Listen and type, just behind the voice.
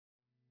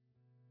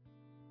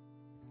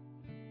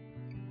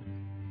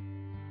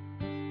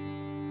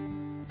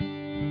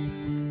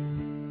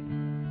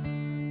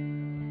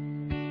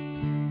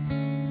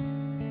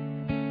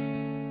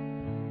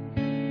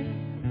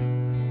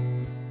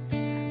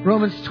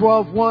Romans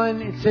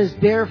 12:1, it says,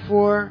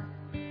 therefore,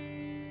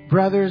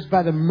 brothers,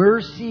 by the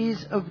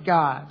mercies of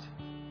God,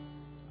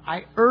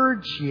 I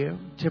urge you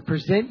to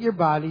present your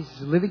bodies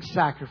as a living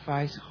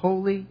sacrifice,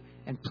 holy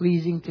and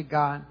pleasing to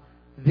God.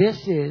 This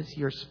is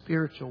your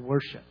spiritual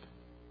worship.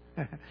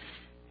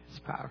 It's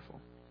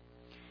powerful.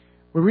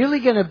 We're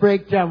really going to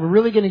break down. We're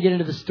really going to get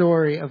into the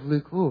story of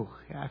Luke. Ooh,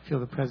 yeah, I feel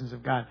the presence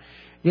of God.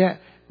 Yeah,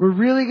 we're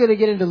really going to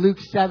get into Luke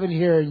 7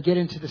 here and get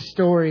into the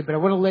story. But I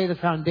want to lay the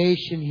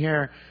foundation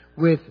here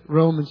with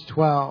Romans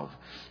 12.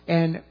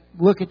 And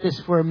look at this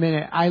for a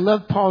minute. I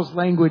love Paul's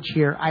language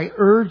here. I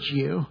urge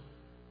you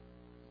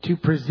to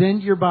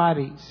present your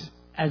bodies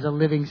as a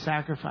living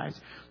sacrifice.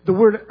 The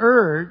word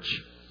urge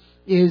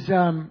is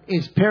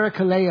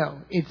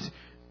parakaleo.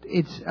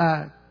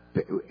 The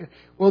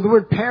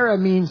word para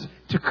means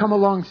to come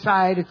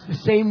alongside. It's the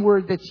same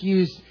word that's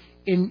used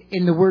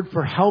in the word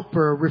for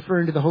helper,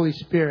 referring to the Holy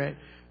Spirit.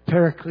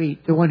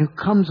 Paraclete, the one who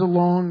comes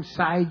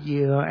alongside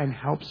you and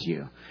helps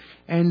you.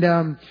 And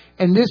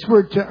this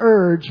word to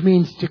urge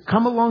means to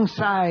come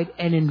alongside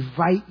and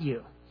invite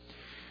you.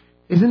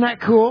 Isn't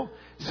that cool?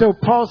 So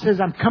Paul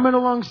says, I'm coming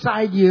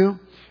alongside you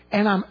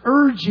and I'm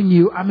urging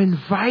you, I'm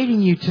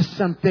inviting you to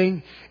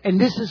something. And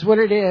this is what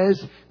it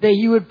is, that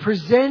you would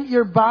present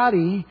your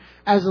body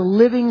as a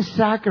living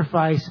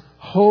sacrifice,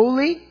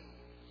 holy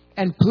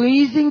and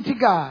pleasing to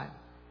God.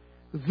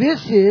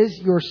 This is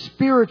your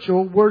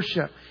spiritual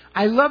worship.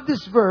 I love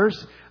this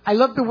verse. I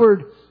love the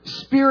word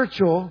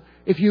spiritual.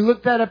 If you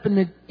look that up in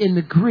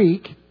the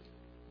Greek,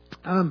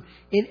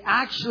 it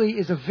actually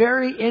is a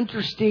very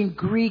interesting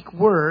Greek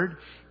word.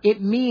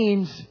 It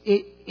means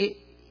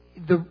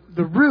the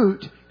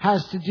root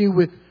has to do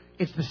with,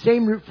 it's the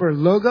same root for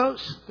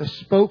logos, the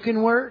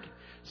spoken word.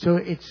 So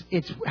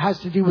it has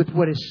to do with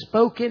what is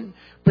spoken,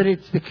 but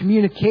it's the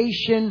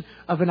communication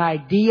of an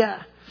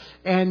idea.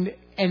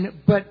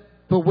 But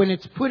when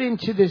it's put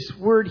into this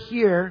word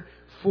here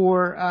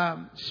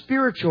for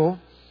spiritual,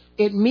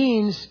 it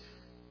means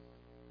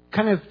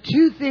kind of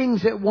two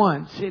things at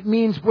once. It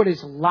means what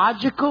is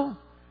logical,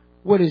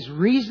 what is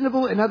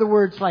reasonable. In other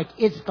words, like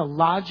it's the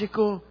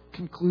logical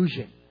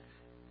conclusion.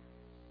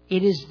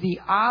 It is the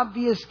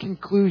obvious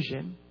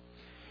conclusion.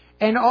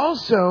 And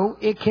also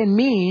it can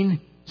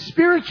mean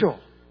spiritual.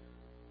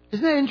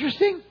 Isn't that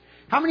interesting?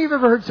 How many of you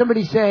have ever heard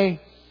somebody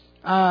say,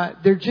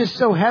 they're just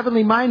so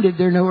heavenly minded,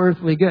 they're no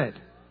earthly good?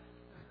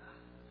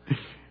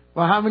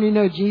 Well, how many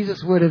know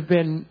Jesus would have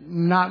been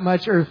not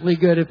much earthly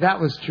good if that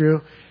was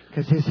true?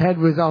 Because his head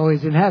was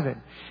always in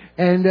heaven.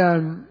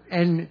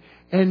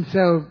 And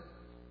so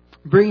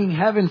bringing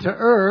heaven to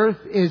earth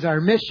is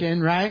our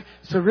mission, right?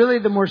 So really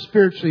the more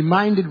spiritually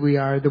minded we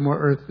are, the more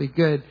earthly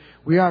good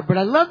we are. But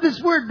I love this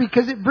word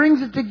because it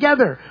brings it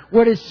together.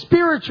 What is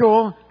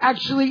spiritual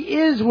actually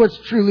is what's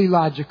truly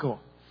logical.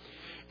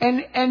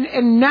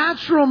 And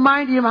natural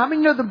mind, how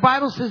many know the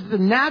Bible says the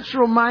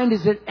natural mind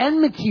is at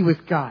enmity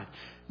with God?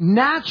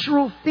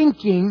 Natural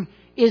thinking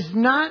is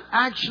not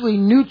actually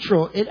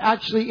neutral. It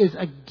actually is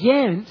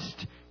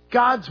against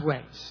God's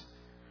ways.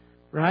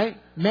 Right?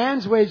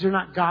 Man's ways are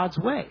not God's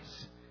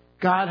ways.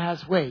 God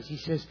has ways. He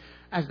says,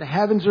 as the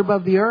heavens are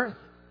above the earth,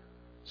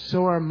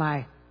 so are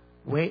my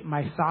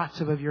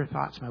thoughts above your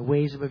thoughts, my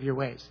ways above your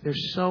ways. They're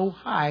so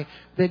high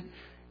that,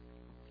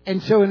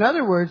 and so in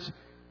other words,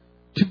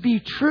 to be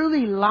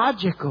truly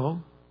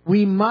logical,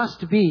 we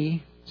must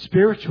be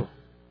spiritual.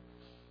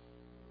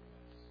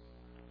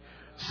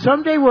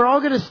 Someday we're all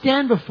going to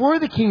stand before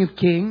the King of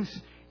Kings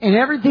and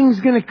everything's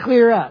going to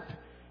clear up.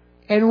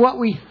 And what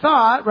we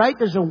thought, right,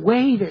 there's a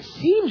way that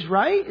seems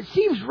right. It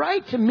seems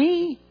right to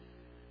me.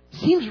 It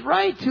seems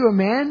right to a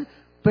man.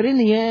 But in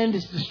the end,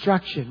 it's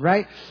destruction,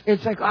 right?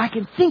 It's like, I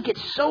can think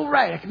it's so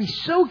right. I can be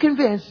so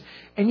convinced.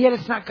 And yet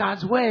it's not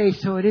God's way,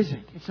 so it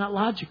isn't. It's not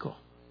logical.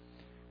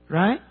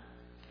 Right?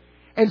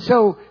 And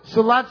so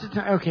lots of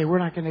times, okay,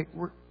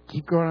 we're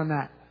keep going on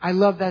that. I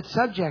love that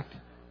subject.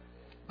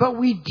 But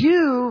we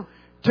do,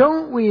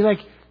 don't we?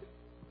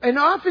 And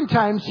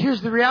oftentimes,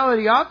 here's the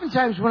reality.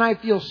 Oftentimes when I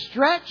feel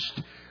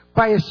stretched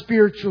by a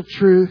spiritual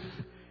truth,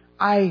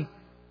 I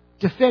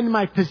defend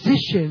my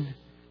position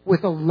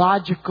with a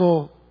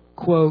logical,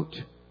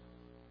 quote,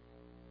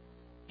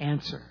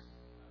 answer.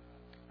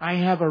 I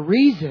have a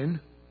reason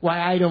why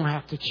I don't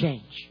have to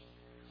change.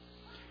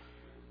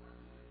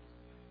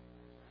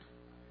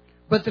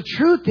 But the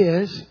truth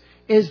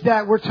is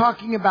that we're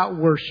talking about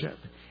worship.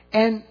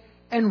 And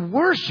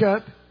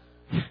worship,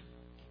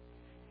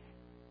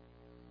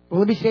 well,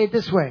 let me say it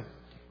this way.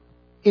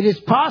 It is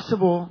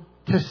possible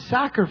to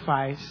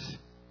sacrifice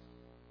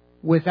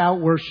without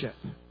worship.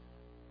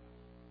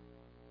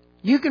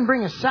 You can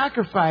bring a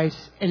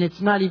sacrifice and it's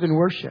not even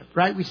worship,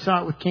 right? We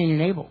saw it with Cain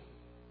and Abel.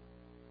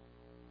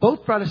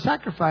 Both brought a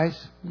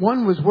sacrifice.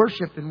 One was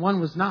worship and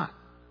one was not.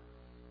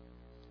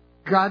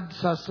 God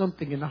saw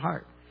something in the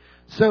heart.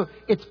 So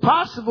it's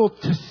possible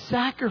to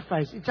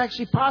sacrifice. It's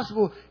actually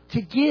possible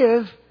to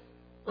give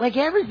like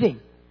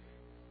everything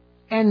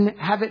and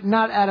have it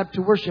not add up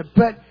to worship.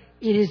 But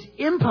it is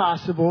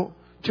impossible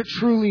to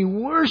truly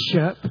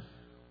worship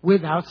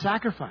without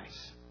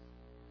sacrifice.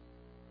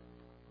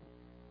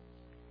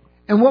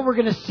 And what we're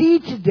going to see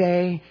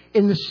today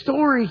in the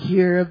story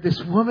here of this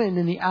woman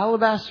in the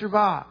alabaster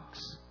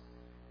box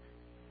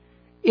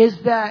is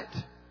that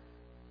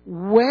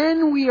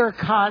when we are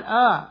caught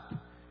up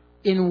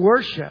in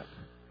worship,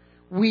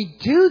 we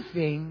do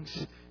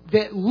things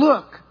that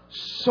look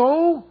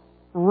so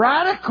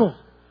radical,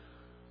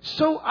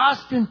 so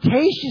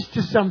ostentatious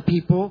to some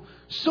people,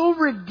 so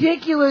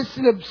ridiculous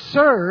and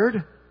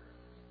absurd,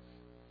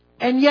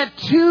 and yet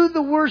to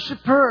the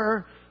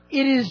worshiper,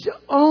 it is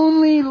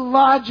only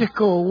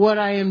logical what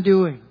I am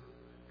doing.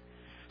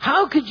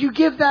 How could you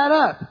give that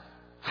up?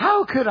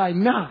 How could I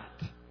not?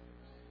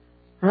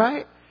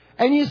 Right?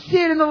 And you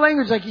see it in the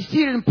language, like you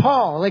see it in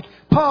Paul. Like,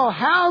 Paul,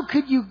 how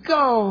could you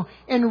go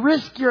and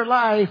risk your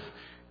life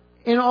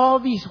in all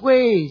these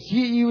ways?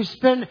 You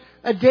spend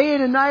a day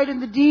and a night in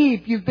the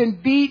deep. You've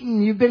been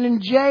beaten. You've been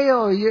in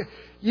jail.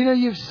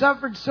 You've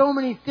suffered so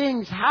many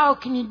things. How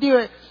can you do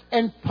it?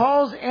 And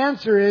Paul's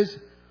answer is,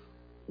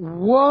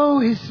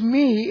 woe is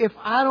me if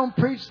I don't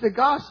preach the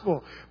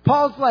gospel.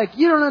 Paul's like,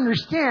 you don't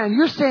understand.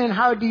 You're saying,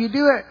 how do you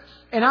do it?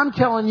 And I'm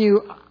telling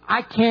you,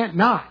 I can't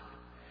not.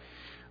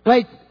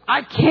 Like,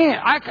 I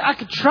can't. I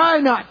could try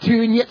not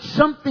to, and yet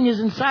something is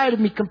inside of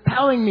me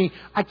compelling me.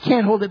 I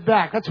can't hold it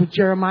back. That's what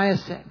Jeremiah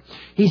said.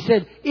 He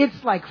said,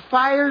 it's like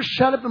fire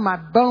shut up in my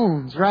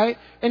bones, right?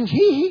 And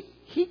he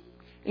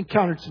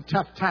encountered some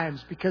tough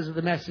times because of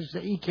the message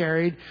that he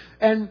carried.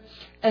 And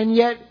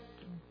yet,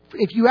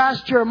 if you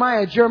ask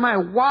Jeremiah,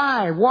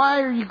 why?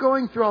 Why are you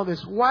going through all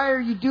this? Why are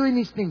you doing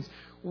these things?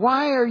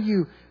 Why are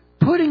you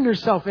putting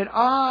yourself at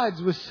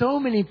odds with so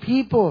many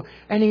people?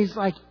 And he's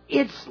like,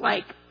 it's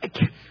like,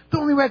 the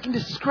only way I can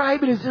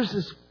describe it is there's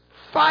this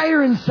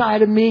fire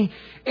inside of me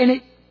and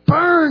it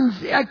burns.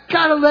 I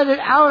gotta let it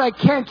out. I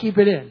can't keep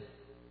it in.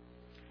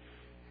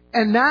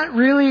 And that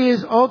really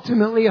is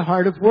ultimately a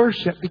heart of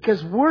worship,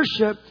 because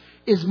worship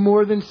is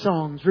more than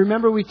songs.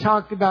 Remember, we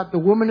talked about the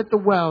woman at the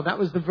well. That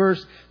was the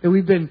verse that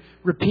we've been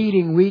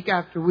repeating week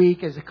after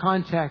week as a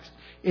context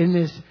in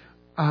this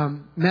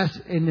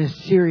in this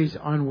series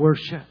on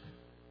worship.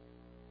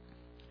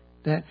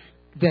 That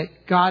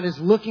God is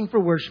looking for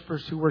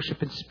worshipers who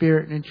worship in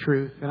spirit and in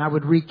truth. And I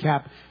would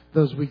recap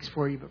those weeks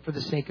for you, but for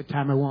the sake of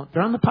time, I won't.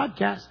 They're on the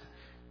podcast.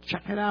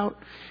 Check it out.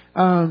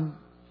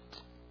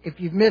 If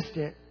you've missed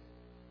it,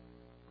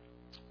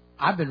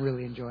 I've been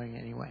really enjoying it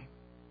anyway.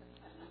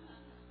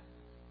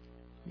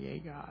 Yay,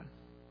 God.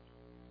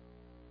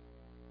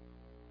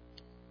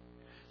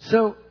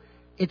 So,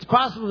 it's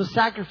possible to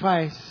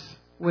sacrifice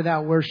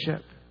without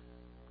worship.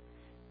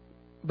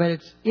 But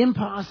it's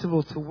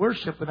impossible to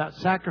worship without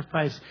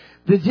sacrifice.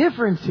 The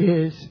difference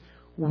is,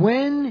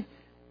 when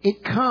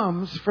it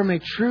comes from a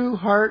true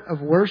heart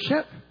of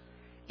worship,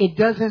 it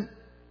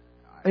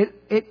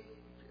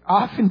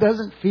often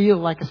doesn't feel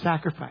like a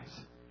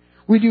sacrifice.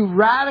 We do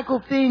radical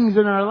things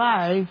in our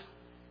life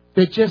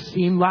that just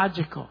seem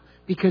logical,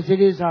 because it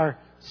is our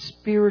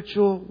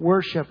spiritual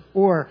worship,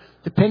 or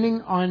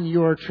depending on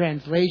your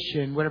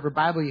translation, whatever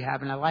Bible you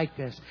have, and I like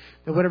this,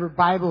 that whatever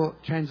Bible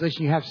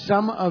translation you have,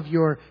 some of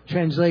your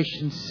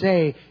translations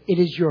say it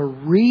is your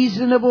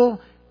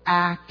reasonable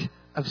act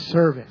of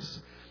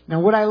service. Now,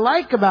 what I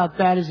like about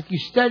that is if you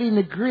study in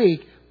the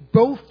Greek,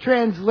 both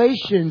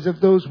translations of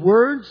those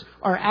words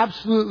are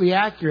absolutely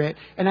accurate,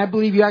 and I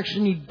believe you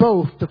actually need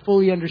both to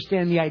fully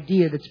understand the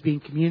idea that's being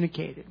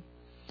communicated.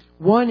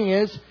 One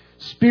is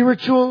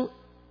spiritual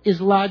is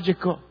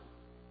logical.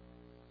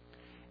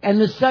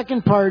 And the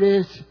second part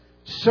is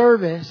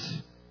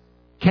service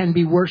can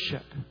be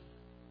worship.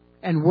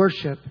 And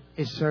worship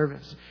is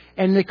service.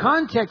 And the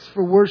context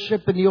for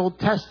worship in the Old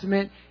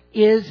Testament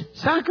is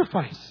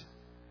sacrifice.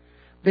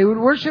 They would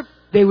worship,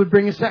 they would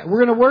bring we're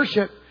going to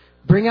worship,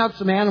 bring out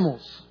some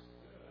animals.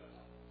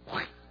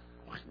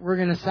 We're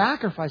going to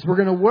sacrifice, we're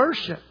going to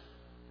worship.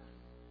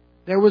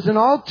 There was an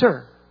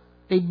altar.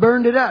 They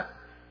burned it up.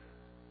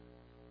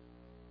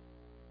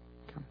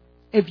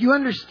 If you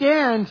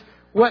understand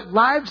what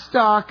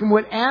livestock and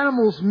what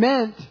animals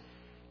meant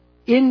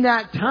in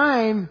that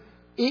time,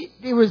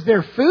 it was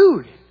their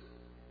food.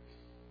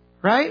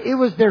 Right? It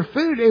was their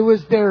food. It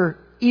was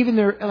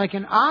like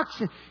an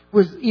ox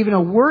was even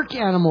a work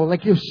animal.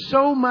 Like, there's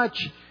so much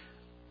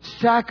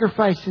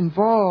sacrifice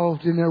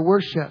involved in their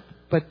worship,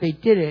 but they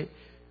did it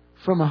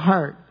from a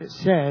heart that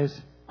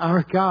says,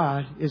 our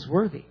God is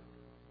worthy.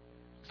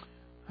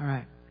 All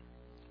right.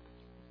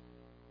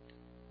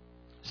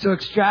 So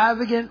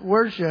extravagant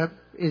worship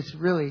is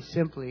really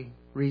simply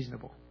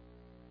reasonable.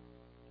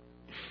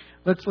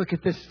 Let's look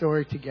at this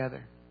story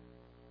together.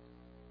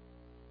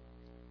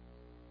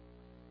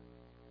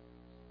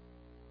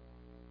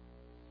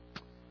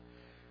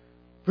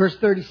 Verse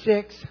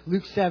 36,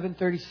 Luke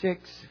 7:36.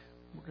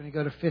 We're going to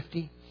go to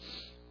 50.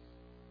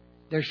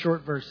 They're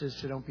short verses,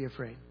 so don't be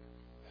afraid.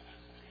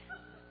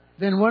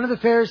 Then one of the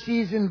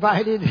Pharisees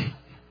invited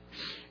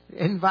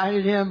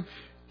him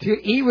to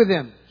eat with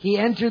him. He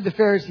entered the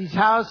Pharisee's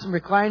house and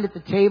reclined at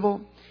the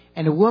table.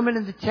 And a woman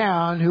in the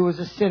town who was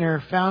a sinner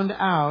found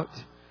out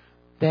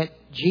that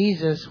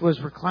Jesus was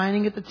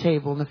reclining at the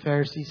table in the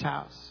Pharisee's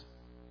house.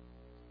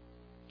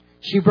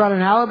 She brought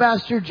an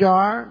alabaster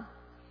jar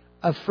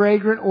of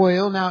fragrant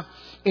oil. Now,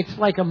 it's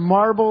like a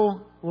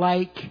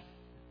marble-like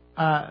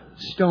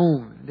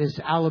stone, this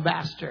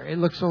alabaster. It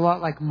looks a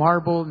lot like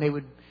marble, and they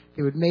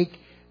would make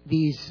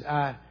these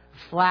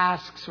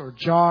flasks or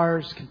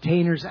jars,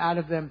 containers out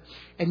of them,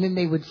 and then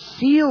they would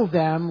seal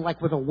them like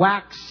with a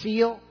wax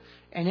seal,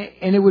 and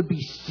it would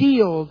be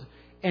sealed,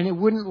 and it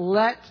wouldn't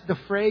let the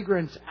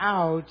fragrance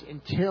out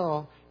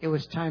until it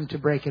was time to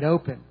break it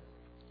open.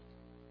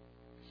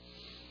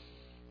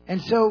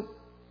 And so,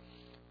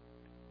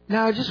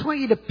 now I just want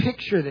you to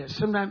picture this.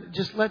 Sometimes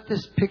just let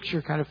this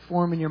picture kind of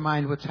form in your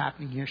mind what's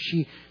happening here.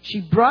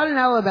 She brought an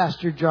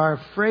alabaster jar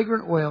of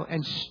fragrant oil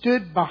and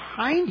stood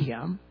behind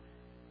him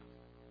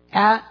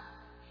at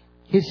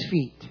his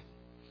feet.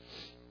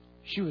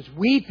 She was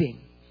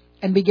weeping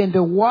and began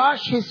to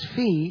wash his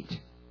feet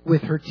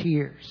with her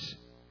tears.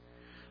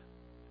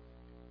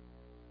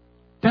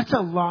 That's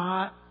a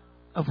lot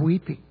of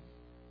weeping.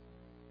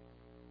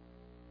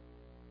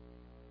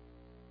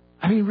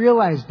 I mean,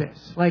 realize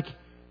this. Like,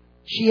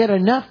 she had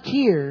enough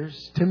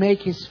tears to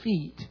make his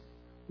feet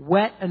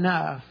wet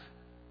enough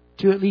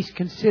to at least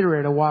consider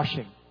it a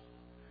washing.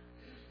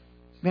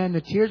 Man, the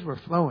tears were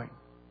flowing.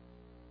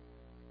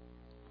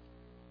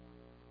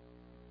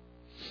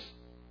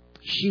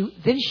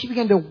 Then she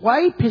began to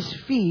wipe his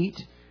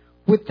feet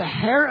with the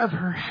hair of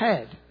her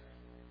head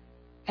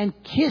and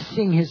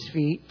kissing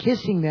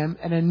them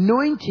and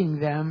anointing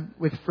them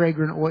with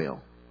fragrant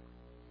oil.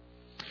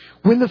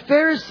 When the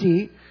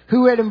Pharisee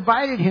who had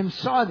invited him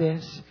saw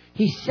this,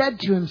 he said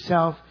to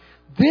himself,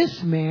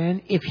 "This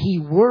man, if he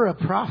were a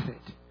prophet,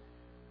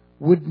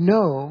 would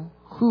know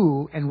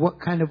who and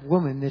what kind of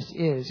woman this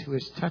is who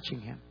is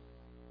touching him.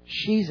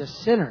 She's a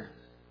sinner."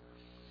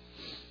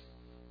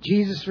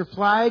 Jesus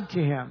replied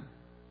to him.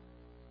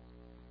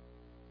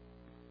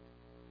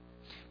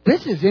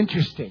 This is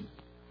interesting.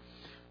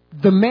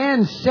 The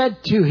man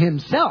said to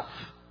himself.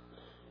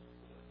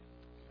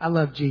 I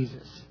love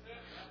Jesus.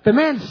 The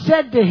man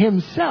said to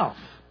himself,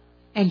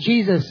 and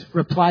Jesus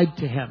replied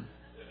to him.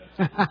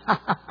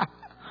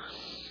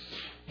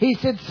 He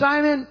said,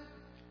 "Simon,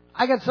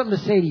 I got something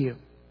to say to you.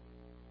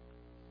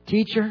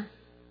 Teacher."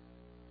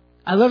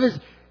 I love his,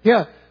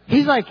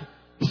 he's like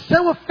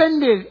so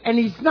offended, and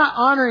he's not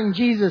honoring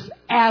Jesus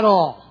at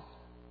all.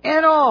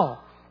 At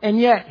all. And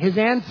yet his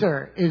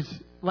answer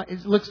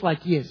it looks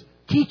like he is.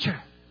 "Teacher."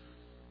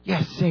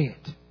 Yes, say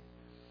it.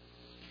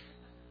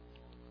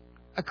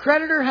 A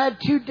creditor had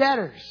 2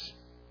 debtors.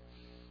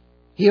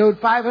 He owed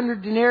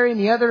 500 denarii and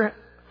the other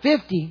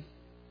 50.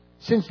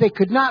 Since they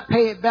could not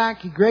pay it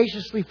back, he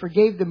graciously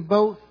forgave them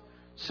both.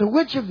 So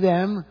which of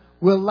them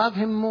will love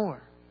him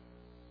more?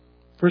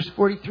 Verse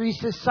 43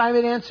 says,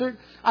 Simon answered,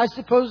 "I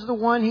suppose the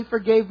one he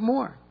forgave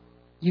more."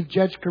 "You've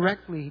judged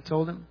correctly," he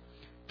told him.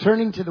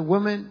 Turning to the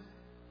woman,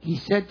 he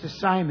said to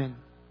Simon,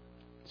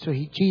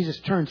 Jesus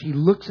turns, he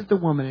looks at the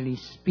woman, and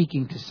he's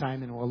speaking to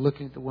Simon while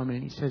looking at the woman,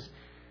 and he says,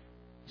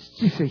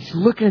 he's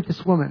looking at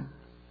this woman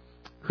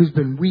who's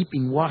been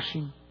weeping,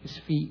 washing his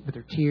feet with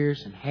her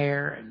tears and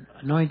hair and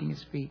anointing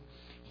his feet.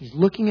 He's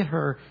looking at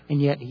her, and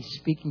yet he's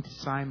speaking to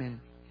Simon,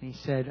 and he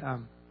said,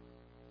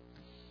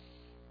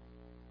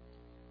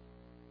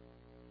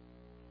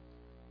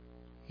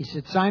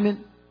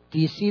 "Simon, do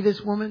you see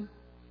this woman?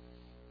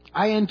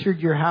 I entered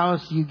your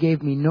house. You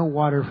gave me no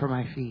water for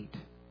my feet.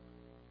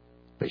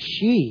 But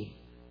she,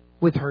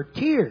 with her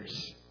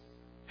tears,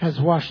 has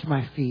washed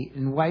my feet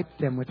and wiped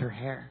them with her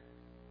hair.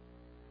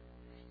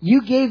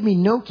 You gave me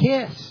no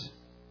kiss.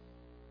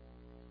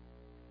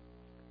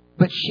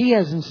 But she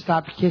hasn't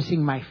stopped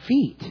kissing my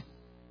feet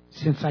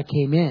since I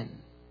came in.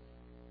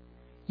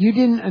 You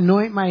didn't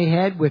anoint my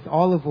head with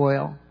olive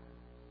oil,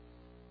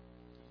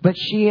 but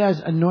she has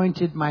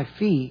anointed my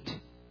feet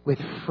with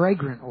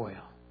fragrant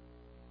oil.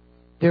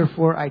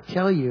 Therefore, I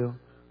tell you,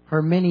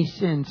 her many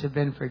sins have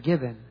been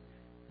forgiven.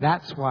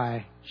 That's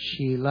why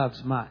she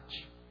loves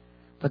much.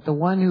 But the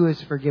one who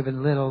is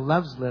forgiven little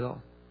loves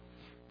little."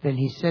 Then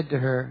he said to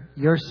her,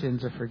 "Your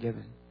sins are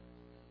forgiven."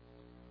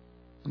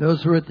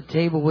 Those who were at the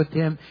table with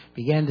him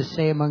began to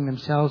say among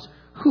themselves,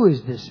 "Who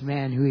is this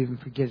man who even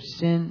forgives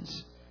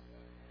sins?"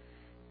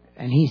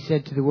 And he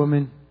said to the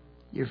woman,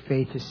 "Your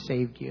faith has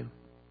saved you.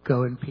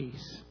 Go in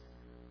peace."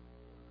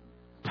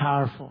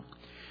 Powerful.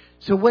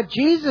 So what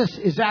Jesus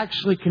is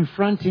actually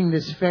confronting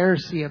this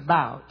Pharisee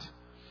about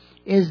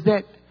is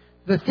that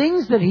the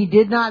things that he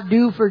did not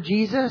do for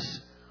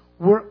Jesus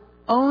were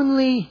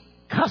only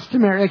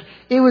customary. Like,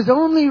 it was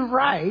only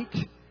right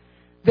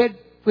that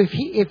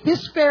if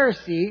this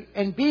Pharisee,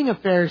 and being a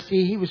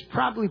Pharisee, he was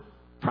probably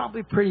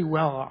pretty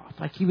well off.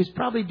 Like, he was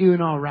probably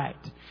doing all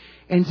right.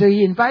 And so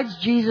he invites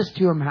Jesus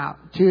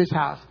to his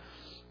house.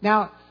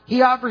 Now,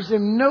 he offers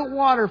him no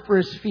water for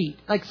his feet.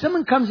 Like,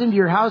 someone comes into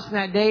your house in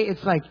that day,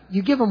 it's like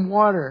you give them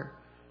water.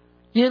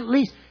 You at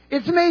least,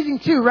 it's amazing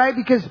too, right?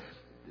 Because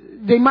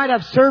they might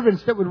have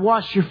servants that would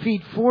wash your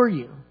feet for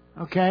you.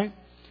 Okay?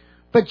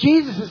 But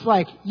Jesus is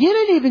like, you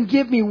didn't even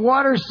give me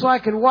water so I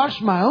could wash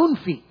my own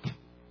feet.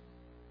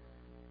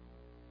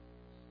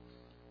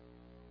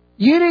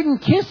 You didn't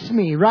kiss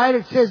me, right?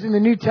 It says in the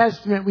New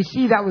Testament, we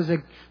see that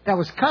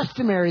was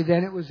customary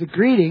then. It was a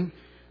greeting,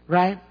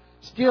 right?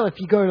 Still, if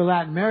you go to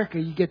Latin America,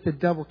 you get the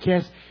double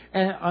kiss.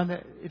 And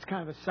it's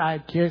kind of a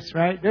side kiss,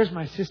 right? There's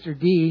my sister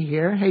Dee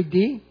here. Hey,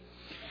 Dee.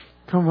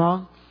 Come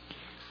on.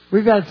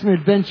 We've had some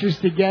adventures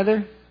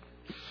together.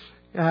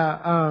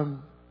 And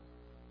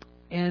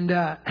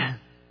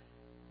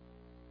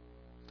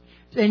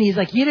he's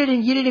like, you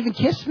didn't even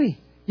kiss me.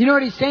 You know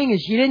what he's saying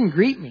is, you didn't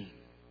greet me.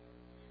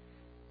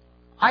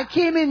 I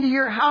came into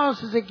your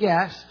house as a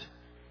guest.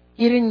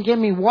 You didn't give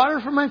me water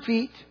for my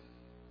feet.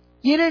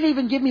 You didn't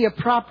even give me a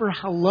proper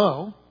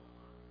hello.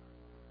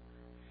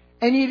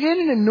 And you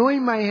didn't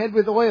anoint my head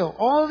with oil.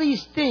 All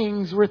these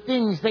things were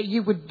things that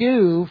you would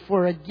do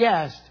for a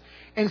guest.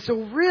 And so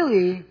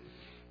really,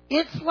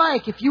 it's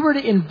like if you were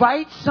to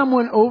invite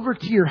someone over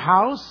to your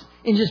house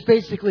and just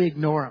basically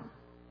ignore them.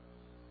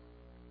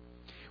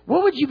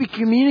 What would you be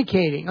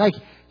communicating? Like,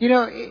 you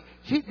know,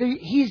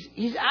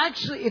 he's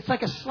actually, it's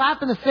like a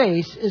slap in the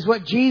face is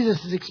what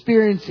Jesus is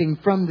experiencing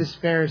from this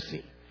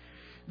Pharisee.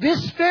 This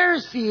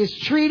Pharisee is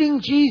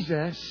treating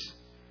Jesus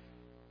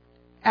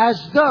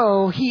as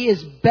though he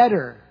is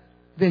better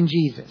than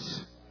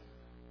Jesus.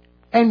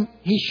 And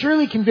he's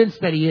surely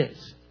convinced that he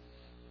is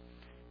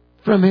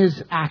from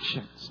his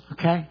actions,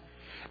 okay?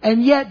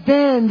 And yet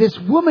then this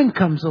woman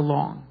comes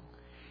along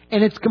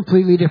and it's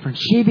completely different.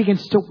 She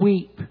begins to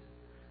weep.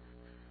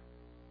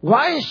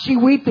 Why is she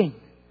weeping?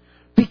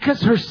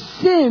 Because her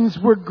sins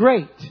were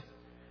great.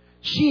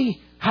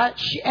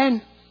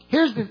 And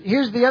here's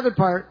the other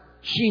part.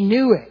 She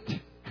knew it.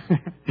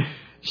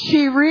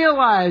 She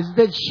realized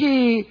that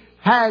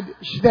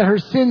that her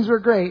sins were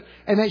great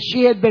and that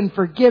she had been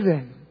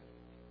forgiven.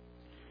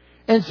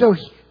 And so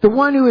the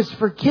one who is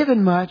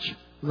forgiven much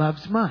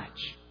loves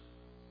much.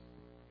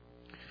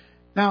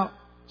 Now,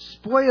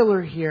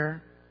 spoiler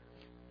here.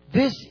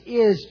 This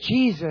is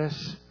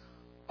Jesus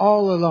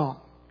all alone.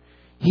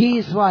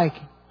 He's like,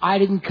 I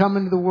didn't come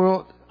into the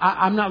world.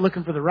 I'm not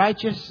looking for the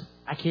righteous.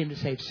 I came to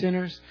save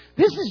sinners.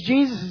 This is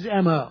Jesus'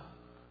 MO.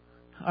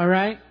 All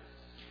right.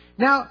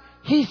 Now,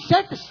 he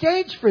set the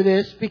stage for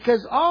this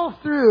because all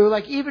through,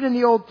 like even in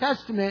the Old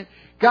Testament,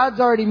 God's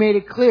already made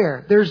it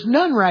clear. There's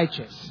none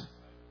righteous.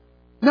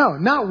 No,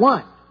 not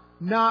one.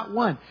 Not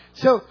one.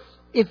 So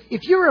if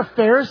you were a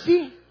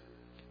Pharisee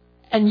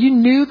and you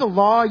knew the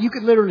law, you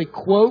could literally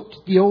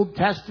quote the Old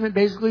Testament,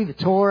 basically the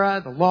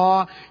Torah, the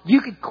law.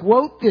 You could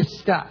quote this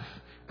stuff.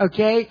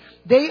 Okay?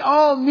 They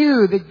all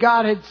knew that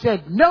God had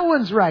said, no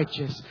one's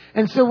righteous.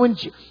 And so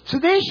so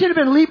they should have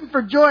been leaping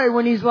for joy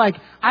when he's like,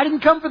 I didn't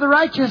come for the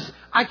righteous.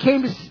 I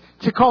came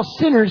to call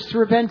sinners to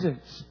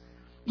repentance.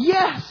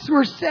 Yes,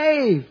 we're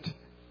saved.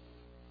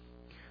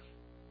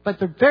 But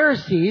the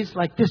Pharisees,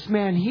 like this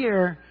man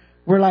here,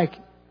 were like,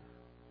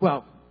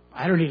 well,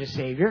 I don't need a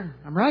savior.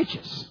 I'm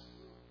righteous.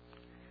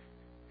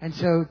 And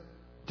so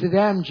to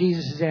them,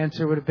 Jesus'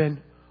 answer would have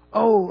been,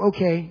 oh,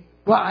 okay.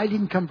 Well, I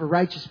didn't come for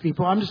righteous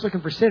people. I'm just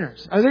looking for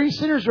sinners. Are there any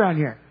sinners around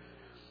here?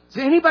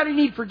 Does anybody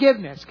need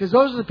forgiveness? Because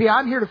those are the people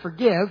I'm here to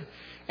forgive.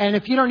 And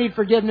if you don't need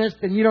forgiveness,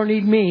 then you don't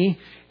need me.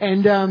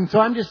 And so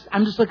I'm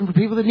just looking for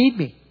people that need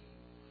me.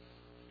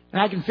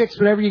 And I can fix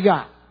whatever you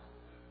got.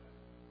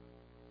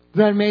 Isn't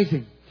that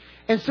amazing?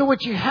 And so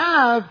what you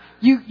have,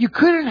 you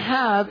couldn't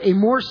have a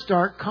more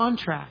stark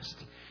contrast.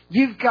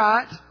 You've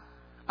got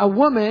a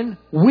woman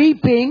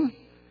weeping,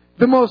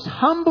 the most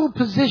humble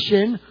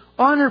position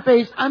on her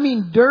face. I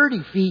mean,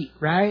 dirty feet,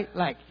 right?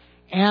 Like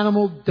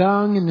animal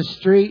dung in the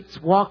streets,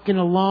 walking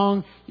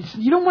along.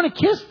 You don't want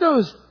to kiss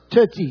those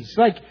tootsies.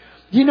 Like,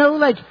 you know,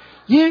 like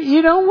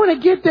you don't want to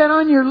get that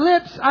on your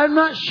lips. I'm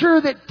not sure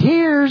that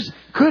tears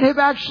could have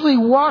actually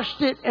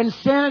washed it and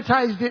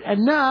sanitized it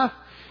enough.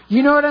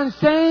 You know what I'm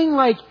saying?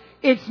 Like,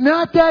 it's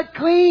not that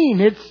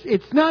clean.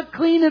 It's not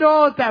clean at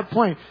all at that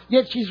point.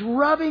 Yet she's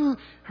rubbing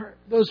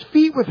those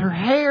feet with her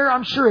hair.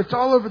 I'm sure it's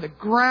all over the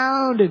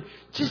ground. And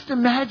just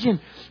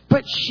imagine.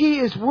 But she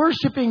is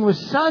worshiping with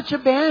such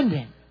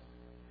abandon.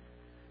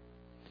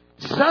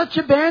 Such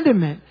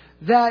abandonment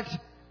that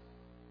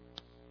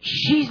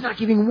she's not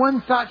giving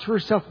one thought to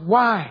herself.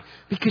 Why?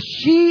 Because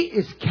she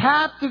is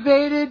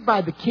captivated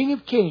by the King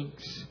of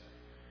Kings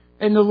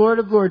and the Lord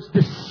of Lords,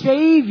 the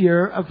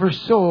Savior of her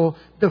soul,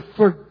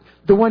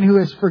 the one who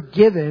has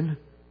forgiven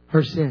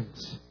her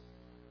sins.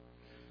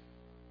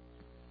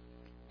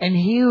 And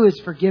he who is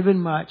forgiven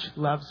much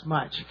loves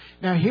much.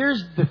 Now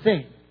here's the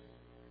thing.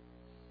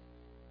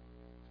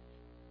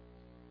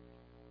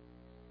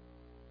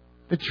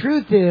 The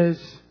truth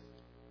is,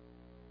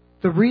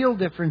 the real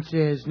difference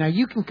is, now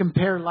you can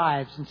compare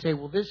lives and say,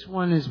 well, this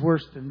one is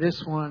worse than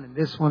this one, and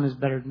this one is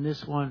better than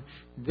this one.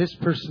 This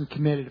person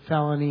committed a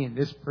felony, and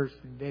this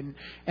person didn't.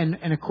 And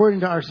according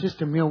to our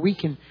system, you know, we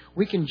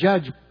can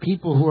judge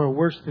people who are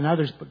worse than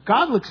others, but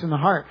God looks in the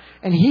heart,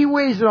 and He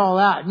weighs it all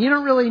out. And you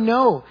don't really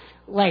know,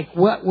 like,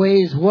 what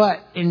weighs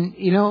what. And,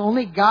 you know,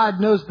 only God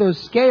knows those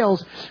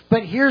scales.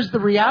 But here's the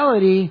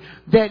reality,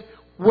 that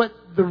what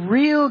the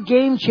real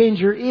game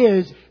changer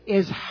is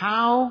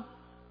how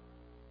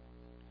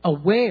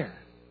aware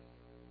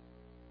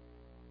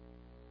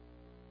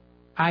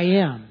I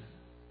am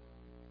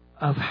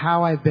of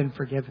how I've been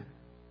forgiven.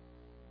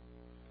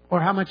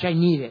 Or how much I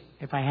need it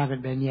if I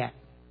haven't been yet.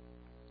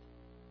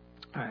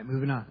 All right,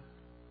 moving on.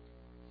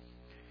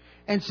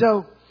 And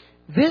so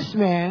this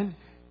man,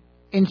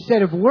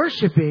 instead of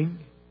worshiping,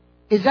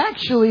 is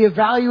actually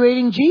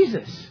evaluating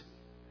Jesus.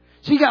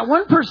 So you got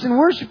one person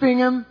worshiping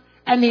him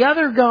and the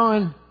other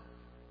going,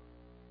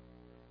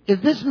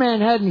 if this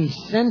man had any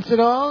sense at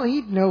all,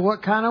 he'd know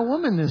what kind of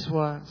woman this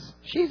was.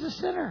 She's a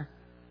sinner.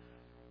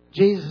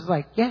 Jesus is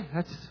like, yeah,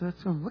 that's what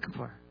I'm looking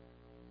for.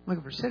 I'm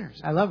looking for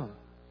sinners. I love them.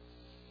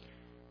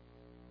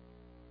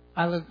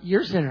 I love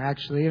your sinner,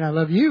 actually, and I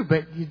love you.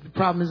 But the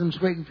problem is I'm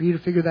just waiting for you to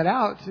figure that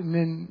out, and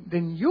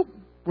then you'll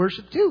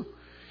worship too.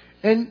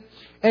 And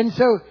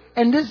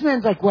this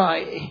man's like,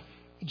 well,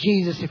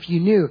 Jesus, if you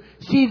knew.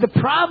 See, the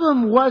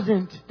problem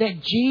wasn't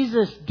that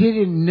Jesus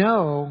didn't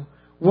know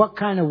what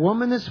kind of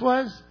woman this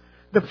was.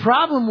 The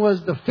problem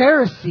was the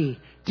Pharisee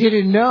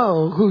didn't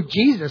know who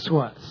Jesus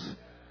was.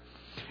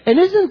 And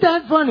isn't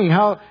that funny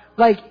how,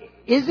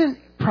 isn't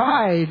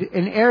pride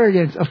and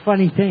arrogance a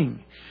funny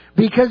thing?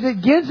 Because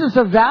it gives us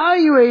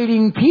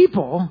evaluating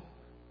people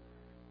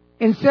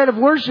instead of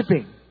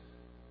worshiping.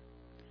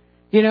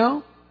 You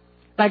know?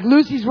 Like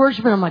Lucy's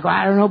worshiping. I'm like, well,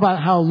 I don't know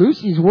about how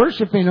Lucy's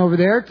worshiping over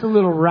there. It's a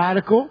little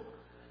radical.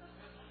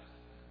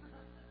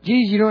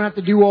 Geez, you don't have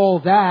to do all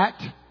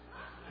that.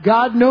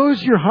 God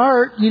knows your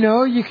heart. You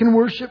know, you can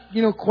worship,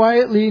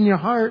 quietly in your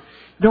heart.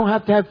 You don't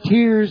have to have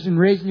tears and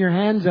raising your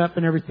hands up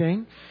and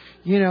everything.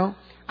 You know.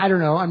 I don't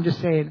know. I'm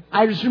just saying.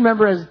 I just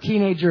remember as a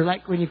teenager,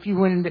 if you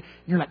went into,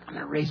 you're like, I'm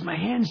going to raise my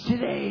hands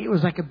today. It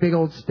was like a big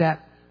old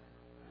step.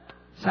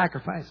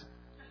 Sacrifice.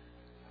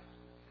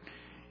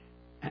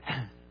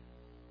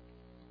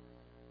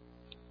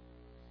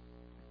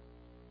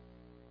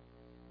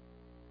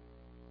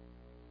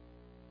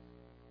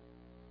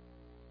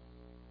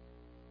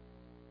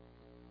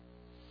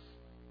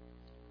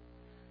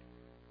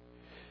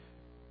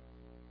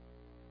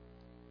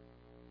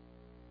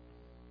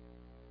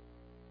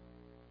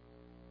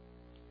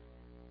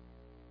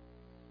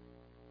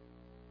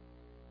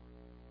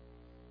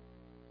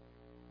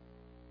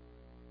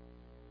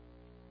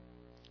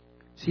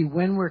 See,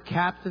 when we're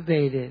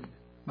captivated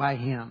by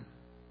Him,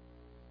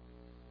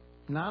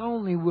 not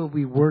only will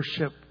we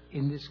worship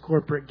in this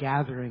corporate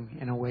gathering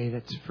in a way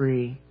that's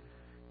free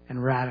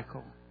and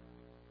radical,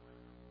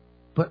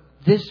 but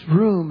this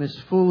room is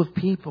full of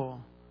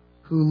people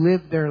who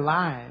live their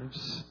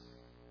lives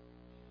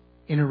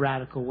in a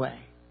radical way.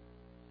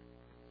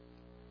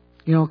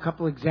 You know, a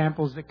couple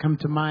examples that come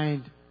to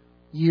mind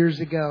years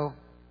ago.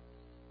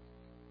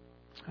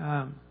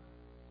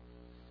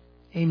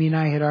 Amy and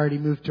I had already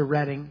moved to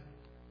Redding.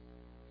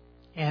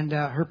 And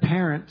her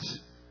parents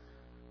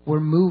were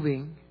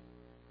moving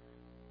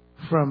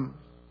from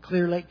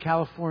Clear Lake,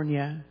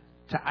 California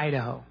to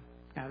Idaho.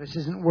 Now, this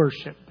isn't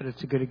worship, but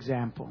it's a good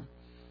example.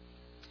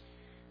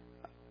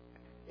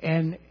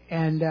 And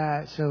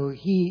so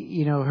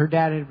he, her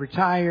dad had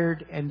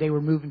retired, and they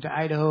were moving to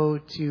Idaho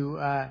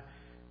to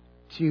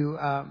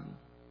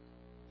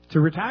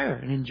retire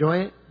and enjoy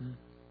it.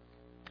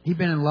 He'd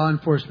been in law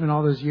enforcement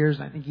all those years.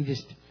 And I think he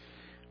just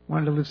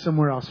wanted to live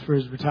somewhere else for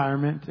his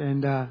retirement.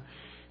 And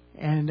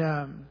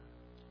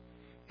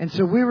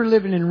so we were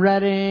living in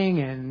Redding,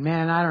 and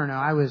man, I don't know.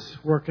 I was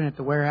working at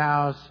the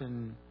warehouse,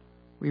 and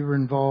we were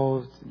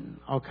involved in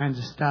all kinds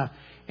of stuff.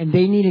 And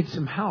they needed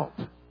some help.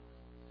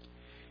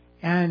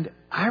 And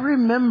I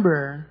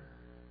remember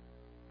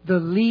the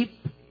leap,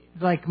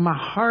 my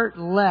heart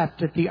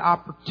leapt at the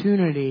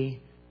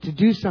opportunity to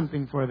do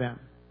something for them.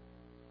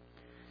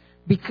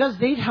 Because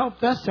they'd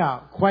helped us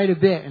out quite a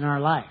bit in our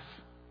life.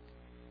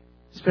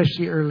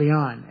 Especially early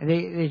on. And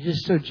they're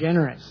just so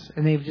generous.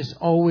 And they've just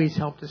always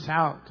helped us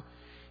out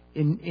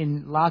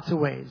in lots of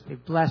ways.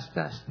 They've blessed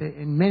us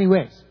in many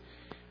ways.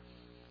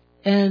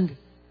 And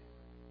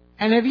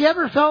have you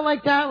ever felt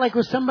like that? Like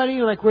with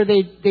somebody, where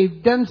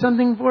they've done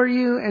something for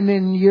you, and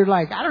then you're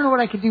like, I don't know what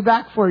I could do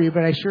back for you,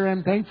 but I sure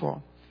am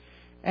thankful.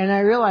 And I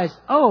realized,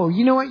 oh,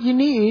 you know what you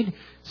need?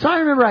 So I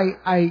remember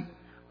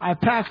I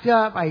packed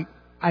up,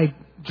 I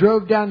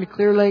drove down to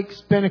Clear Lake,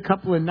 spent a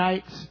couple of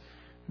nights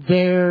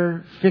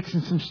there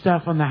fixing some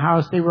stuff on the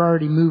house. They were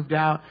already moved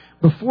out.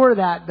 Before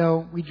that,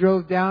 though, we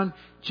drove down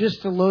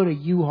just to load a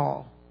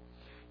U-Haul.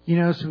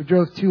 So we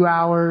drove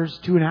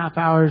 2.5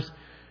 hours,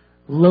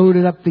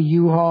 loaded up the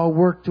U-Haul,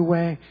 worked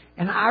away.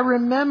 And I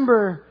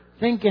remember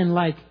thinking,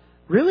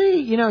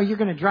 really? You're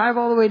going to drive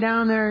all the way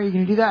down there? You're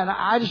going to do that? And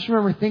I just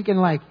remember thinking,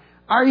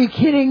 are you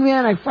kidding,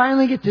 man? I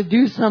finally get to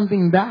do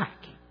something back.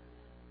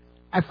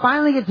 I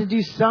finally get to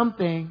do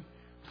something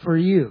for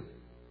you,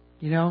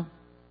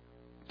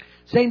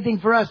 Same thing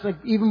for us,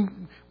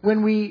 even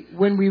when we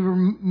were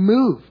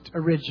moved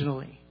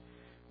originally.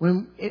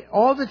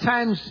 All the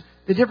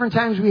different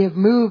times we have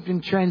moved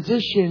and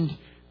transitioned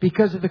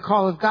because of the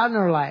call of God in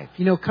our life.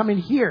 Coming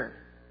here.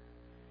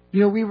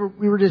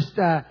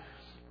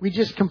 We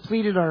just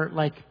completed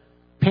our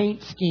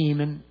paint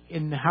scheme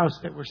in the house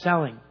that we're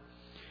selling.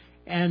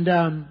 And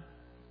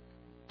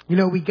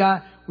we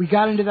got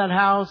into that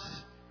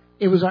house.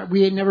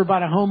 we had never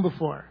bought a home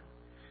before.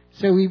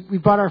 So we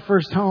bought our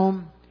first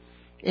home,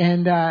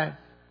 and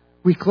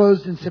we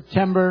closed in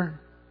September.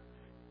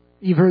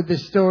 You've heard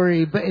this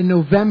story, but in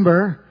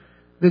November,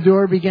 the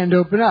door began to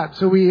open up.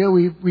 So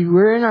we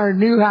were in our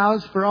new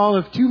house for all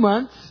of 2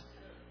 months.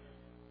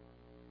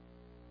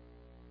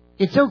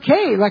 It's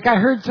okay. Like I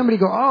heard somebody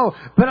go, oh,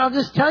 but I'll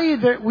just tell you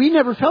that we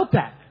never felt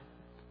that.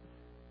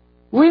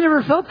 We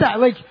never felt that.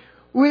 Like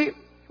we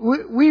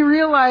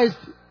realized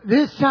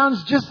this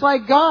sounds just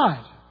like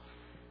God.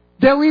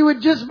 That we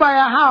would just buy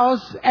a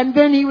house and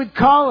then He would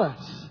call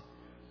us.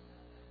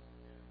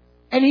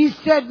 And He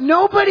said,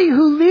 nobody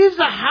who leaves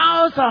a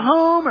house, a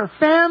home, or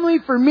family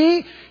for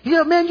me, He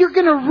said, man, you're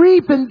going to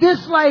reap in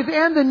this life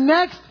and the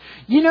next.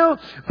 You know,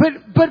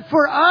 but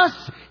for us,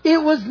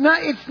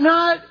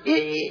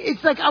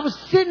 it's like I was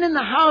sitting in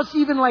the house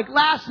even like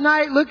last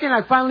night looking,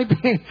 I finally,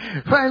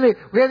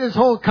 we had this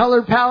whole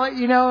color palette,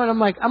 you know, and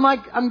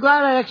I'm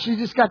glad I actually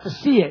just got to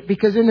see it,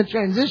 because in the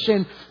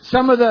transition,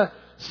 some of the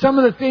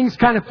things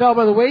kind of fell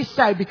by the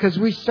wayside because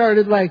we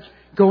started like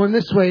going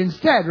this way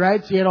instead,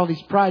 right? So you had all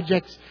these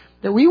projects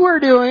that we were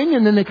doing,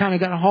 and then they kind of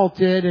got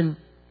halted, and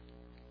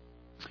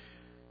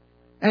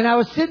I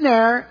was sitting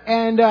there,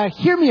 and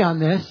hear me on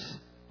this.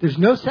 There's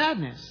no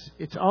sadness.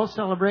 It's all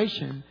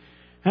celebration.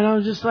 And I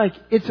was just like,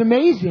 it's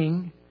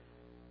amazing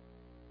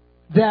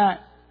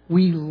that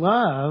we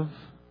love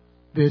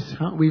this.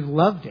 We've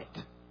loved it.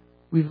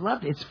 We've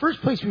loved it. It's the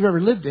first place we've ever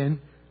lived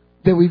in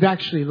that we've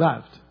actually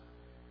loved.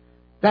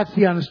 That's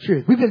the honest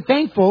truth. We've been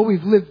thankful.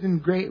 We've lived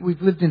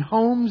in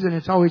homes, and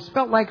it's always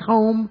felt like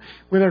home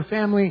with our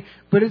family.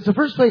 But it's the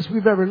first place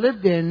we've ever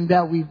lived in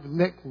that we've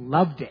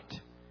loved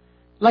it.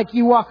 Like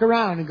you walk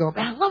around and go,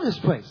 man, I love this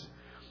place.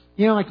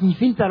 You know, like you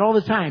think that all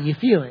the time. You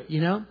feel it, you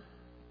know.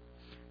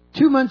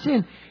 2 months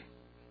in,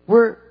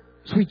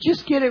 we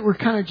just get it. We're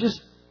kind of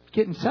just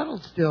getting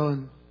settled still,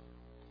 and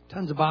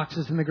tons of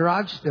boxes in the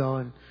garage still,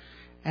 and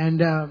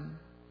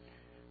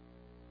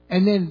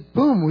then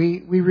boom,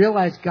 we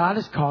realize God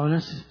is calling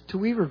us to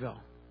Weaverville.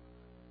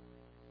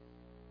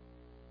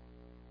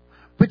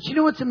 But you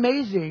know what's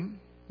amazing?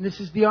 And this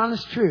is the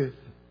honest truth.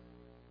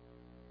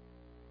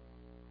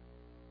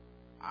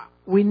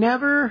 We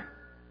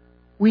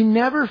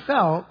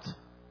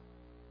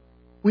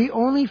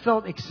only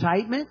felt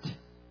excitement.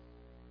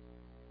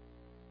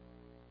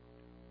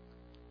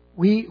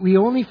 We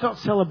only felt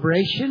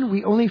celebration.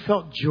 We only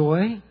felt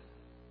joy.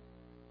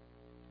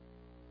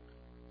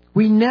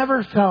 We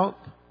never felt,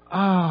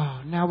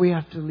 oh, now we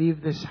have to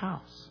leave this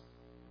house.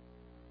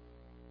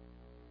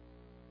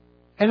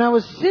 And I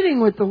was sitting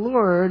with the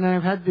Lord, and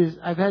I've had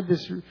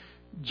this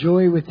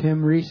joy with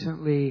Him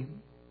recently,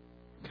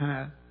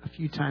 kind of a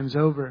few times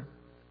over.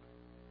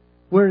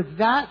 Where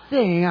that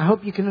thing, I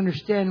hope you can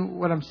understand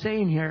what I'm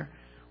saying here,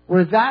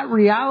 where that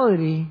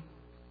reality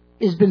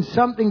has been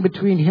something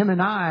between Him and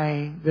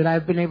I that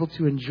I've been able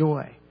to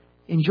enjoy.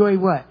 Enjoy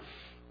what?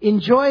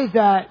 Enjoy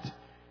that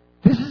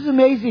this is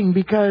amazing,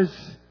 because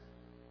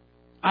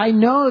I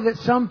know that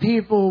some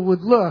people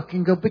would look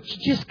and go, but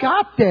you just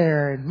got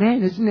there. And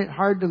man, isn't it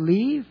hard to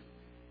leave?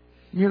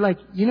 And you're like,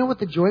 you know what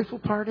the joyful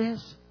part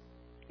is?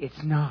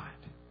 It's not.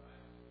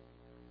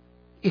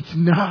 It's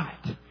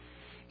not.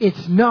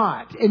 It's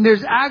not. And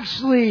there's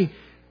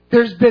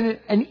been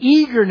an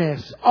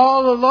eagerness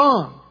all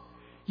along.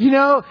 You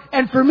know,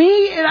 and for me,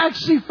 it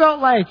actually felt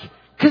like,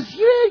 because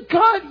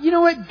God, you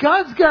know what?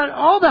 God's got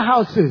all the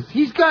houses.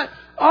 He's got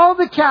all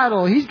the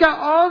cattle. He's got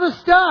all the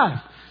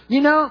stuff. You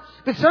know,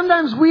 but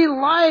sometimes we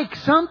like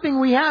something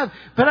we have.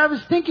 But I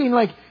was thinking,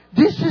 like,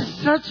 this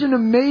is such an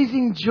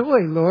amazing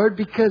joy, Lord,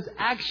 because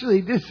actually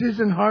this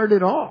isn't hard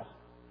at all.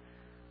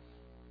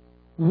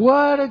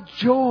 What a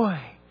joy.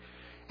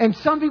 And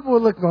some people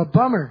will look, well,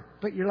 bummer.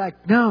 But you're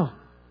like, no.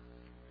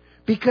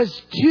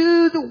 Because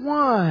to the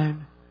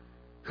one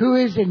who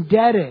is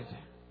indebted,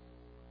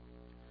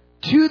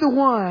 to the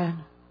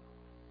one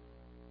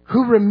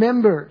who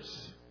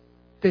remembers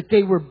that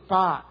they were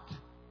bought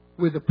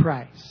with a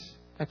price.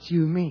 That's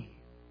you and me.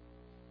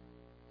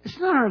 It's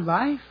not our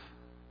life.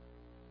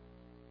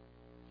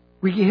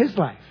 We get His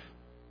life.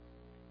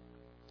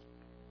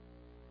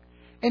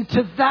 And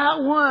to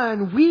that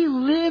one, we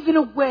live in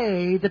a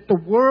way that the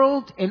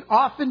world, and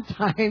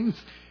oftentimes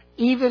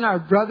even our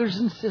brothers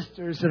and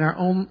sisters and our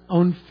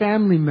own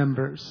family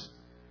members,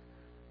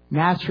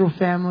 natural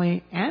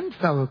family and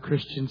fellow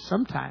Christians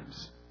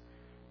sometimes,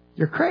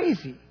 you're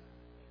crazy.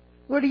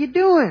 What are you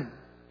doing?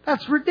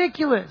 That's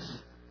ridiculous.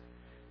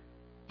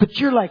 But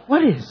you're like,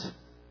 what is?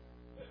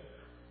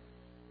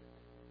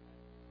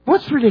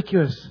 What's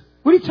ridiculous?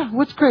 What are you talking?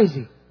 What's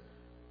crazy?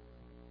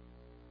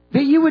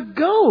 That you would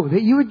go,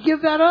 that you would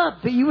give that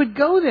up, that you would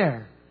go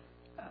there.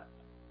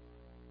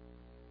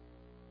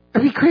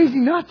 It'd be crazy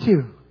not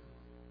to.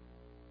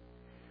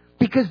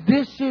 Because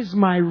this is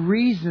my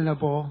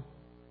reasonable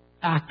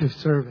act of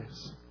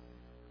service.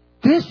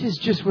 This is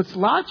just what's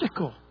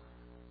logical.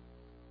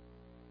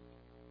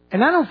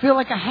 And I don't feel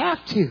like I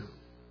have to.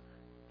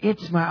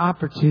 It's my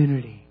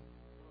opportunity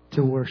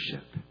to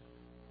worship.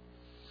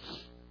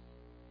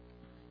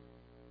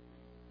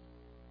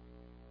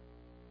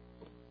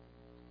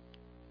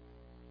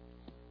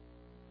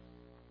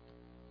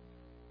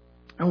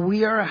 And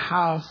we are a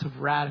house of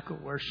radical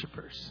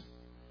worshipers.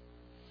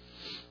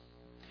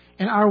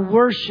 And our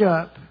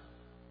worship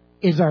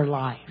is our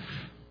life.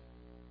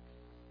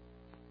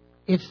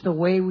 It's the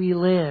way we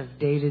live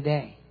day to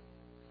day.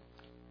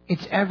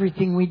 It's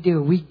everything we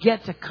do. We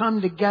get to come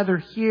together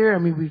here. I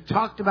mean, we've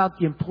talked about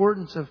the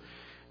importance of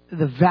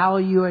the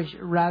value,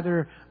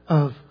 rather,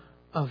 of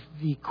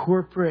the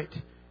corporate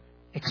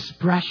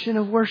expression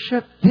of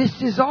worship.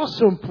 This is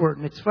also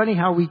important. It's funny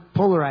how we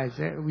polarize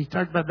it. We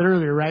talked about that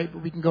earlier, right?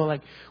 But we can go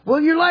like, well,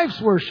 your life's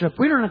worship.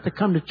 We don't have to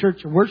come to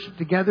church and worship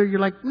together.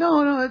 You're like,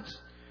 no,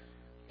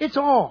 it's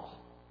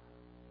all.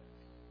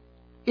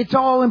 It's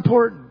all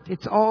important.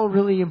 It's all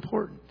really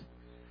important.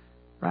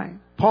 Right?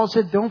 Paul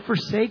said, don't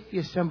forsake the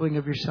assembling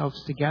of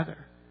yourselves together.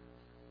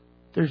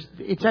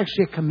 It's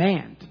actually a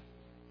command.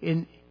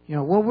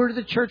 We're to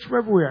the church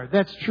wherever we are.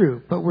 That's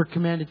true. But we're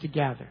commanded to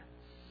gather.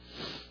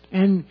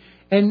 And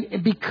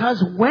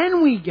because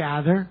when we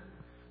gather,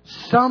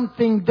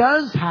 something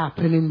does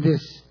happen in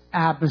this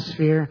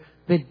atmosphere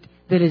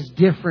that is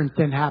different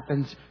than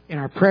happens in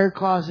our prayer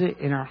closet,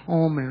 in our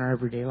home, and in our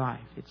everyday life.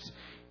 It's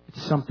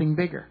something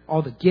bigger.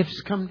 All the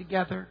gifts come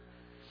together.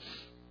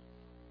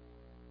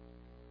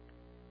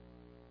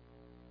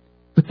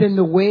 But then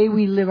the way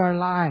we live our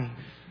life,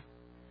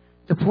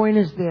 the point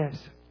is this.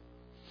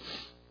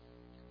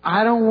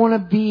 I don't want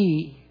to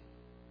be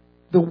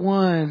the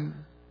one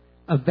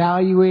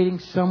evaluating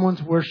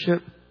someone's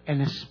worship,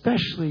 and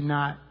especially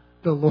not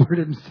the Lord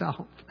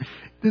himself.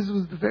 This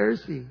was the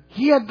Pharisee.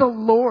 He had the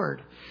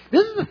Lord.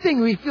 This is the thing.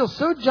 We feel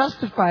so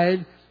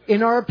justified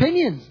in our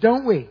opinions,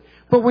 don't we?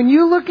 But when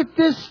you look at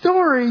this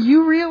story,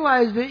 you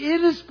realize that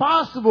it is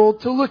possible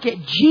to look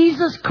at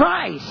Jesus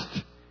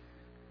Christ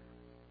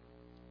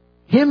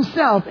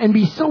himself and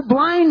be so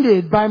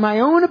blinded by my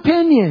own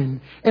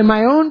opinion and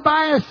my own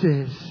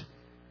biases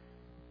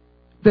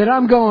that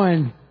I'm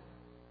going,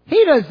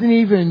 he doesn't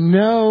even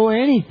know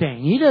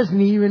anything. He doesn't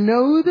even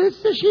know who this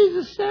is. She's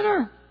a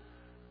sinner.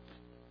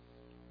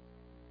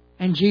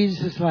 And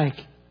Jesus is like,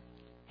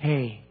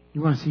 hey,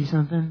 you want to see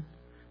something?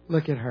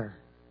 Look at her.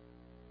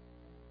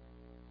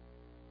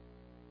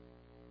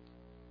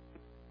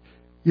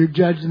 You're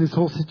judging this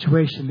whole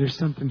situation. There's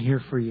something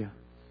here for you.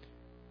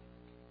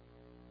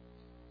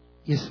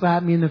 You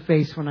slapped me in the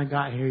face when I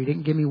got here. You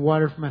didn't give me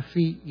water for my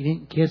feet. You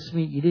didn't kiss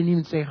me. You didn't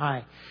even say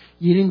hi.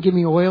 You didn't give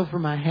me oil for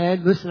my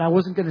head. Listen, I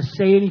wasn't going to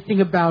say anything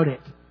about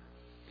it.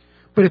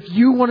 But if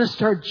you want to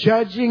start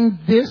judging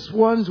this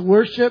one's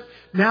worship,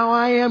 now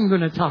I am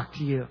going to talk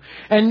to you.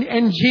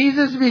 And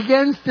Jesus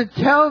begins to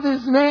tell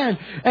this man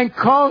and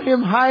call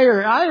him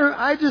higher.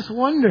 I just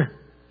wonder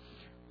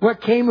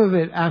what came of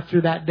it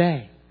after that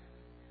day.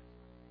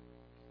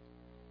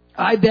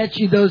 I bet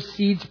you those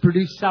seeds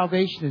produced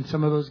salvation in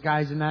some of those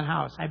guys in that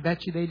house. I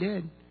bet you they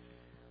did.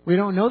 We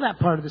don't know that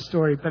part of the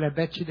story, but I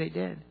bet you they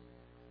did.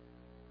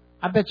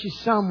 I bet you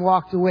some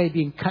walked away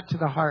being cut to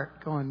the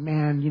heart, going,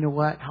 man, you know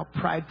what? How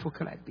prideful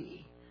could I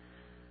be?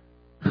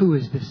 Who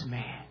is this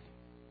man?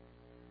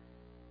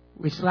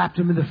 We slapped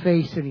him in the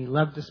face and he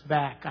loved us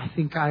back. I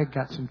think I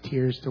got some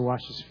tears to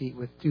wash his feet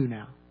with too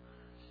now.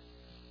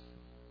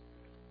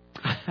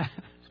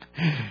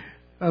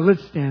 Well,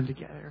 let's stand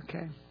together,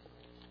 okay?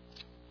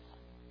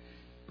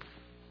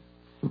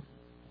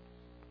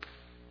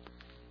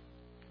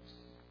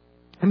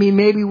 I mean,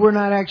 maybe we're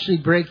not actually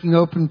breaking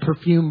open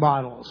perfume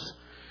bottles.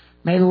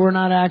 Maybe we're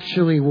not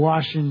actually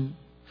washing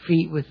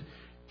feet with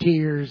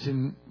tears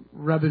and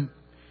rubbing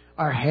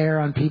our hair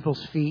on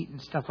people's feet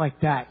and stuff like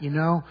that, you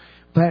know.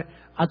 But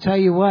I'll tell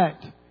you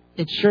what,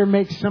 it sure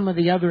makes some of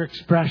the other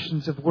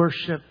expressions of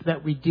worship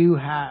that we do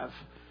have,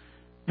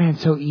 man,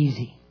 so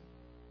easy.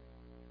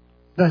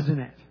 Doesn't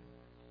it?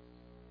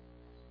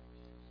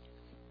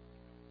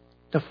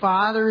 The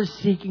Father is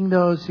seeking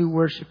those who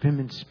worship Him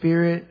in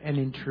spirit and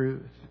in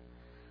truth,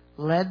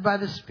 led by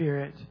the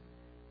Spirit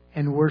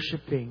and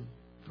worshiping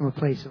from a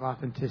place of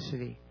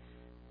authenticity.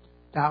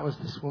 That was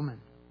this woman.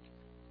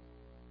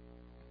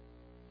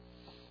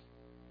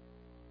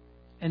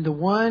 And the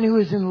one who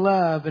is in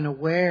love and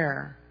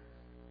aware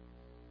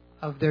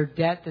of their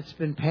debt that's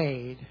been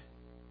paid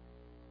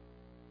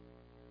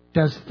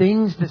does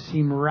things that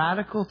seem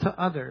radical to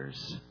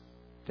others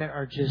that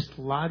are just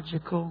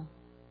logical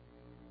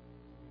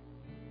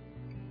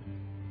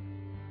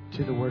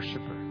to the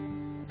worshiper.